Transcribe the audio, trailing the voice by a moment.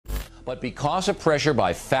But because of pressure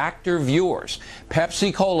by Factor viewers,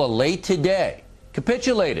 Pepsi Cola late today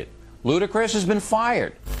capitulated. Ludacris has been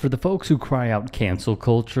fired. For the folks who cry out cancel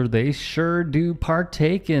culture, they sure do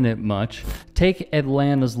partake in it much. Take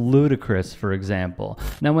Atlanta's Ludacris, for example.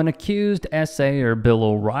 Now, when accused essayer Bill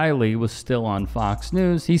O'Reilly was still on Fox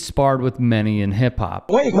News, he sparred with many in hip-hop.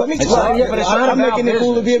 Wait, let me tell you, I'm making it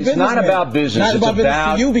cool to be a businessman. It's not about business. It's not about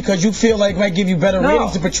business for you because you feel like it might give you better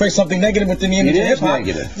ratings to portray something negative within the image of hip-hop.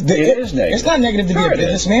 It is negative. It's not negative to be a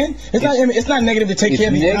businessman. It's not negative to take care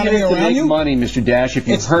of the economy around you. It's negative to make money, Mr. Dash, if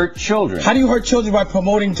you hurt children. How do you hurt children by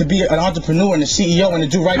promoting to be an entrepreneur and a CEO and to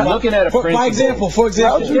do right by? Looking at a principle. For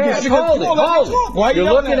example, hold it. You're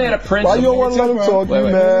looking at a principle. Why you don't want to let him talk?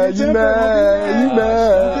 You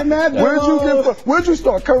mad. Where'd you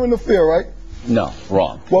start? Current affair, right? No,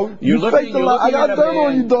 wrong. Well, you faked a lot. I got dirt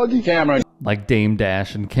on you, doggy. Cameron. Like Dame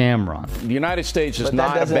Dash and Cameron. The United States is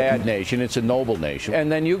not a bad nation, it's a noble nation.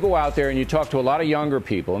 And then you go out there and you talk to a lot of younger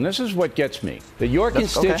people, and this is what gets me. That your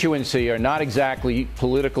constituency are not exactly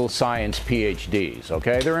political science PhDs,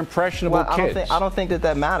 okay? They're impressionable kids. I don't think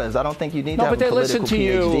that matters. I don't think you need to have but they a political listen to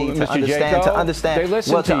you, PhD Mr. to understand. They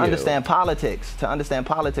listen to understand politics. To understand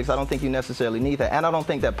politics, I don't think you necessarily need that. And I don't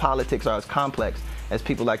think that politics are as complex as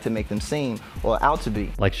people like to make them seem or out to be.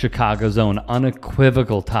 Like Chicago's own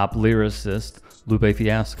unequivocal top lyricist, Lupe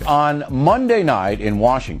Fiasco. On Monday night in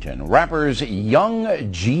Washington, rappers Young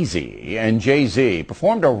Jeezy and Jay-Z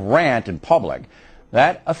performed a rant in public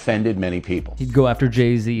that offended many people. He'd go after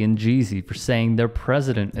Jay-Z and Jeezy for saying their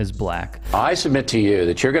president is black. I submit to you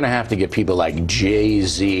that you're going to have to get people like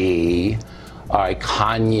Jay-Z,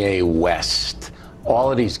 Kanye West, all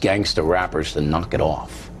of these gangster rappers to knock it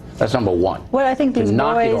off. That's number one. What I think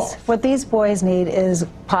these boys need is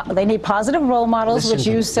they need positive role models, which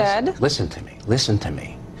you said. Listen to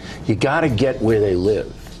me. You got to get where they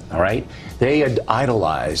live, all right? They had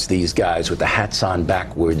idolized these guys with the hats on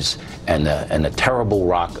backwards and the terrible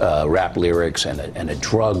rap lyrics and a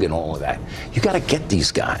drug and all of that. You got to get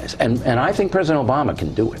these guys, and I think President Obama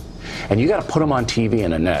can do it. And you got to put them on TV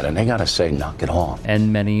and the net, and they got to say, knock it off.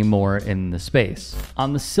 And many more in the space.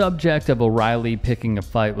 On the subject of O'Reilly picking a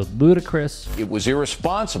fight with Ludacris, it was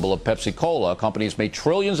irresponsible of Pepsi Cola, companies made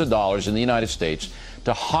trillions of dollars in the United States,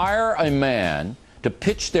 to hire a man to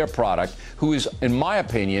pitch their product who is, in my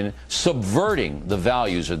opinion, subverting the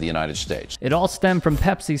values of the United States. It all stemmed from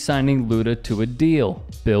Pepsi signing Luda to a deal.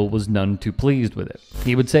 Bill was none too pleased with it.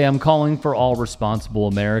 He would say, I'm calling for all responsible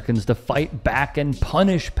Americans to fight back and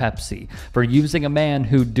punish Pepsi for using a man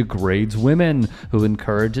who degrades women, who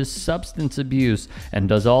encourages substance abuse, and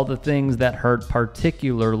does all the things that hurt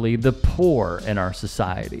particularly the poor in our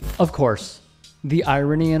society. Of course, the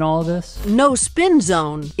irony in all of this? No spin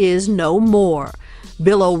zone is no more.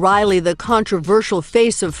 Bill O'Reilly, the controversial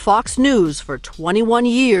face of Fox News for 21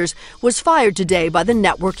 years, was fired today by the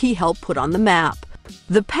network he helped put on the map.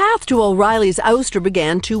 The path to O'Reilly's ouster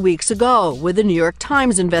began 2 weeks ago with a New York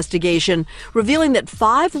Times investigation revealing that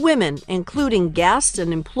 5 women, including guests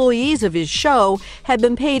and employees of his show, had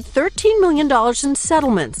been paid $13 million in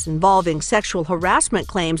settlements involving sexual harassment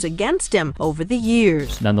claims against him over the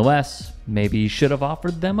years. Nonetheless, maybe he should have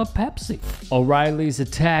offered them a Pepsi. O'Reilly's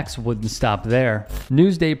attacks wouldn't stop there.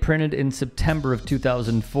 Newsday printed in September of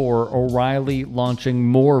 2004 O'Reilly launching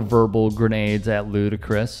more verbal grenades at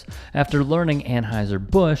Ludacris after learning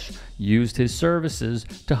Anheuser-Busch used his services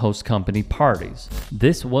to host company parties.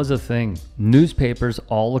 This was a thing. Newspapers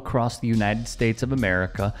all across the United States of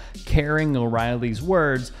America carrying O'Reilly's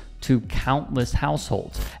words to countless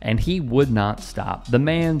households, and he would not stop. The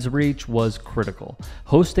man's reach was critical,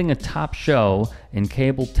 hosting a top show in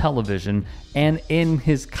cable television and in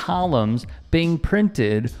his columns being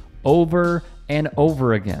printed over and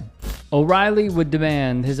over again. O'Reilly would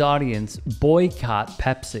demand his audience boycott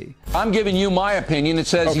Pepsi. I'm giving you my opinion. It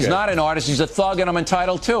says he's not an artist, he's a thug, and I'm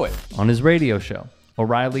entitled to it. On his radio show,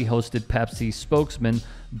 O'Reilly hosted Pepsi spokesman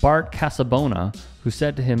Bart Casabona, who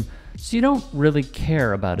said to him, so you don't really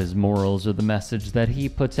care about his morals or the message that he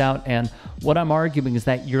puts out, and what I'm arguing is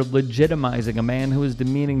that you're legitimizing a man who is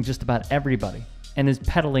demeaning just about everybody and is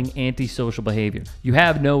peddling antisocial behavior. You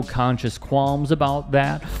have no conscious qualms about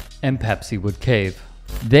that, and Pepsi would cave.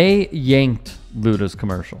 They yanked Luda's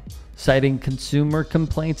commercial, citing consumer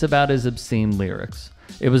complaints about his obscene lyrics.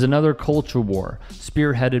 It was another culture war,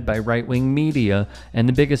 spearheaded by right-wing media, and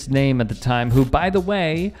the biggest name at the time, who, by the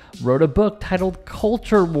way, wrote a book titled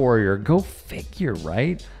Culture Warrior. Go figure,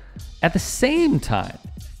 right? At the same time,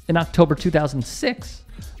 in October 2006,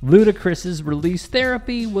 Ludacris's Release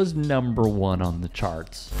Therapy was #1 on the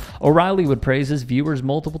charts. O'Reilly would praise his viewers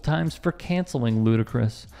multiple times for canceling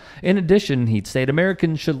Ludacris. In addition, he'd state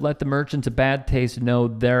Americans should let the merchants of bad taste know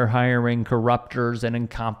they're hiring corruptors and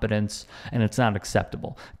incompetents, and it's not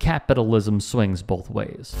acceptable. Capitalism swings both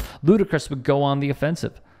ways. Ludacris would go on the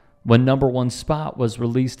offensive. When Number One Spot was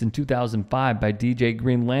released in 2005 by DJ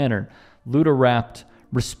Green Lantern, Luda rapped,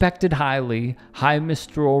 "Respected highly, hi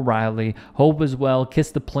Mr. O'Reilly, hope as well,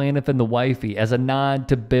 kiss the plaintiff and the wifey," as a nod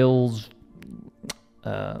to Bill's,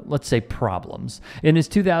 let's say, problems. In his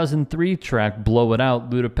 2003 track, Blow It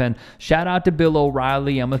Out, Luda penned, "Shout out to Bill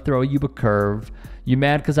O'Reilly, I'ma throw you a curve. You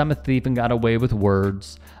mad cause I'm a thief and got away with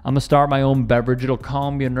words. I'ma start my own beverage, it'll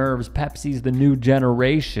calm your nerves. Pepsi's the new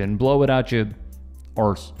generation. Blow it out, you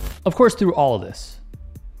arse." Of course, through all of this,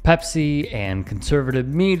 Pepsi and conservative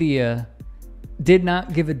media did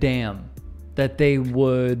not give a damn that they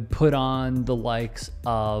would put on the likes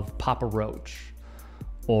of Papa Roach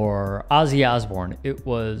or Ozzy Osbourne. It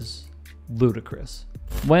was Ludacris.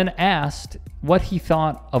 When asked what he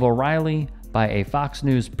thought of O'Reilly by a Fox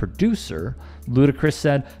News producer, Ludacris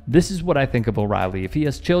said, "This is what I think of O'Reilly. If he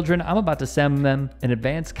has children, I'm about to send them an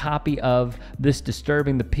advanced copy of this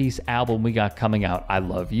Disturbing the Peace album we got coming out. I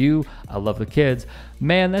love you. I love the kids.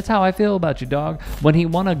 Man, that's how I feel about you, dog." When he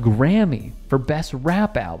won a Grammy for Best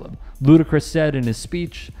Rap Album, Ludacris said in his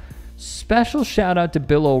speech, "Special shout out to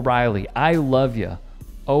Bill O'Reilly. I love you."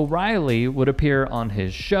 O'Reilly would appear on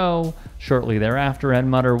his show shortly thereafter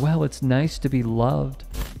and mutter, "Well, it's nice to be loved."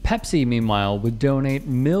 Pepsi, meanwhile, would donate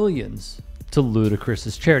millions to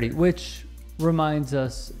Ludacris's charity, which reminds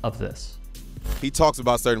us of this. He talks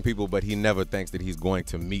about certain people, but he never thinks that he's going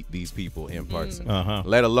to meet these people in person,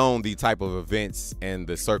 let alone the type of events and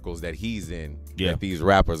the circles that he's in, that these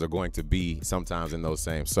rappers are going to be sometimes in those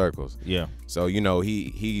same circles. So, you know,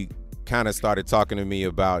 he kind of started talking to me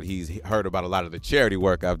about, he's heard about a lot of the charity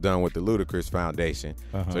work I've done with the Ludacris Foundation.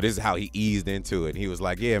 So this is how he eased into it. He was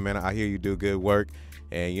like, "Yeah, man, I hear you do good work.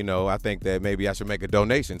 And, you know, I think that maybe I should make a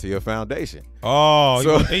donation to your foundation." Oh,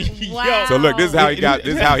 so, wow. So look, this is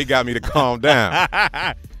how he got me to calm down.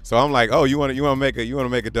 So I'm like, "Oh, you want to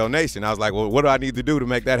make a donation?" I was like, "Well, what do I need to do to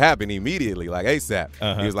make that happen immediately, like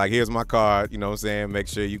ASAP?" He was like, "Here's my card. You know what I'm saying? Make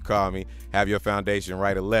sure you call me, have your foundation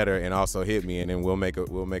write a letter, and also hit me, and then we'll make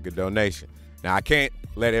a donation." Now I can't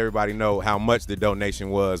let everybody know how much the donation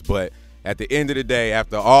was, but at the end of the day,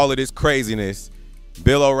 after all of this craziness,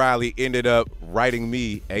 Bill O'Reilly ended up writing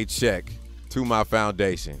me a check to my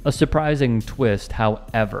foundation. A surprising twist,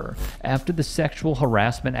 however. After the sexual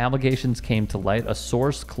harassment allegations came to light, a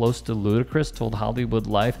source close to Ludacris told Hollywood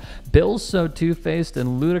Life, "Bill's so two-faced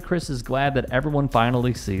and Ludacris is glad that everyone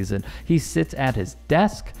finally sees it. He sits at his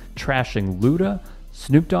desk, trashing Luda,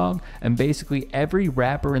 Snoop Dogg, and basically every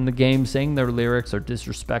rapper in the game, saying their lyrics are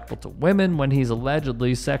disrespectful to women when he's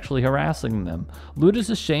allegedly sexually harassing them. Luda's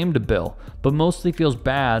ashamed of Bill, but mostly feels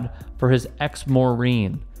bad for his ex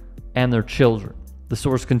Maureen and their children." The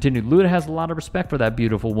source continued, "Luda has a lot of respect for that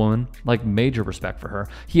beautiful woman, like major respect for her.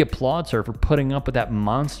 He applauds her for putting up with that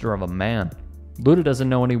monster of a man. Luda doesn't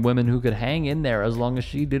know any women who could hang in there as long as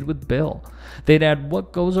she did with Bill." They'd add,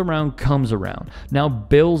 "What goes around comes around. Now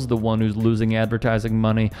Bill's the one who's losing advertising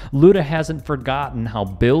money. Luda hasn't forgotten how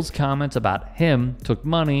Bill's comments about him took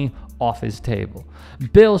money off his table.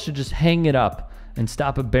 Bill should just hang it up and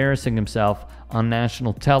stop embarrassing himself on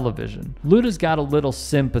national television." Luda's got a little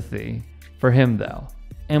sympathy for him, though,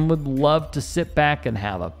 and would love to sit back and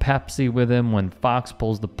have a Pepsi with him when Fox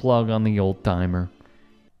pulls the plug on the old-timer.